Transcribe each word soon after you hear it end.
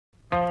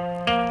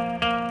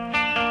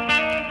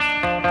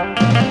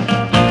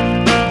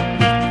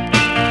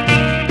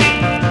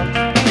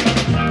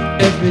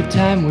every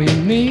time we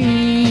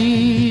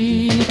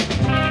meet,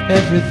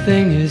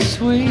 everything is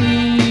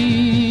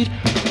sweet.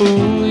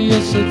 Ooh,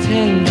 you're so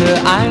tender,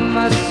 I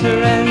must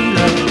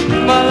surrender.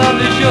 My love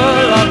is your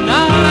love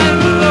now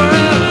and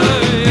forever.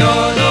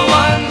 You're the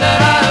one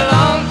that I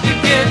long to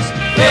kiss.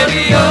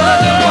 Baby, you're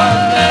the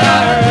one that I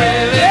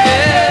really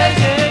miss.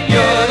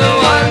 You're the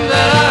one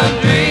that I'm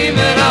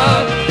dreaming of.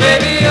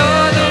 Baby,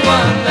 you're the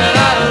one that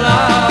I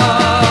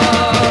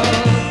love.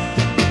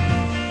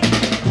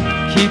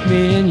 Keep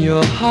me in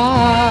your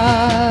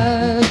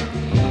heart,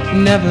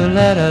 never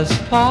let us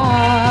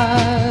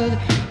part.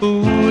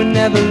 Ooh,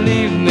 never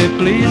leave me,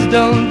 please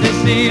don't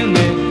deceive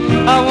me.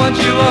 I want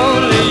you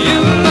only,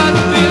 you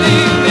must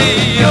believe me.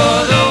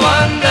 You're the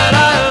one that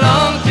I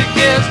long to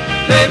kiss.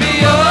 Baby,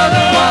 you're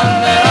the one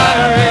that I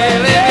really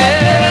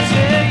miss.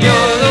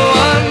 You're the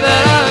one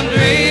that I'm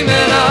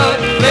dreaming of.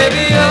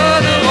 Baby, you're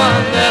the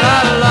one that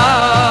I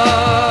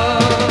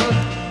love.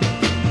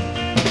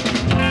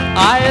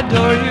 I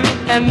adore you,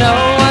 and no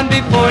one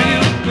before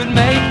you could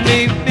make me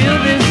feel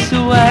this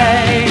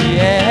way.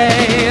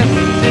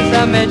 Since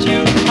I met you,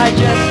 I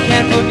just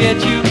can't forget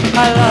you.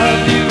 I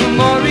love you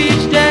more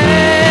each day.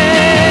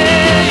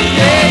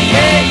 Yeah,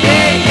 yeah,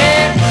 yeah,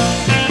 yeah.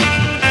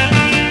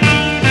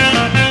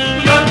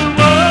 You're the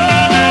one.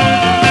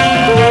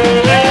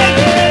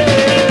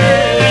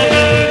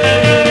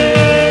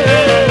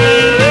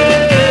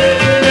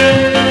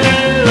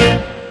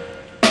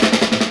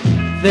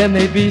 There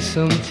may be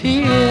some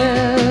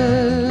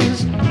tears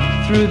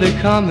through the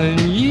coming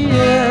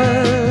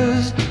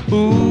years.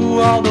 Ooh,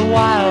 all the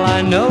while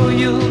I know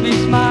you'll be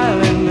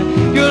smiling.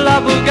 Your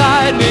love will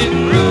guide me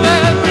through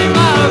everything.